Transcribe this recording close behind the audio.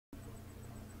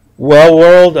Well,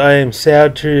 world, I am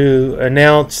sad to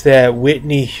announce that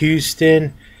Whitney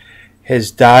Houston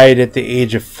has died at the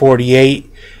age of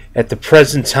 48. At the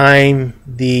present time,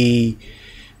 the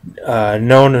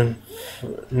known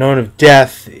of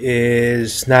death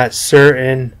is not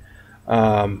certain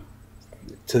till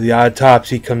the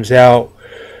autopsy comes out.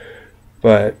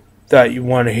 But thought you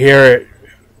want to hear it.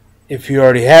 If you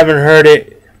already haven't heard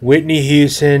it, Whitney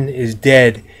Houston is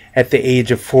dead at the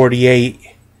age of 48.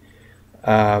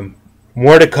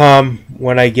 More to come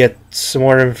when I get some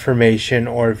more information,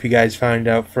 or if you guys find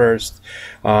out first.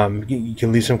 You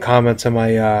can leave some comments on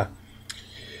my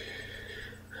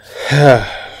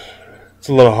it's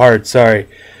a little hard, sorry.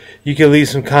 You can leave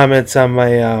some comments on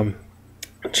my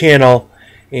channel.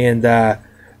 And I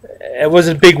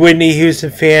wasn't a big Whitney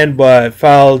Houston fan, but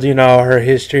followed, her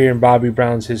history and Bobby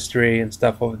Brown's history and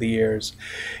stuff over the years.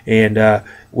 And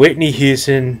Whitney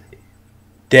Houston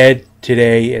dead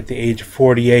today at the age of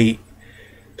 48.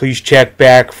 Please check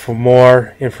back for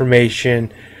more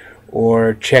information,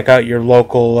 or check out your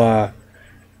local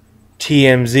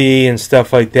TMZ and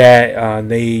stuff like that.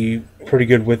 They pretty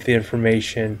good with the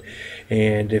information,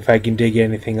 and if I can dig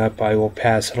anything up, I will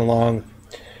pass it along.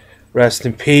 Rest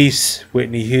in peace.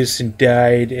 Whitney Houston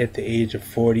died at the age of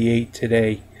 48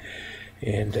 today,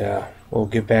 and we'll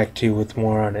get back to you with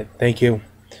more on it. Thank you,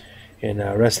 and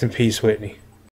rest in peace, Whitney.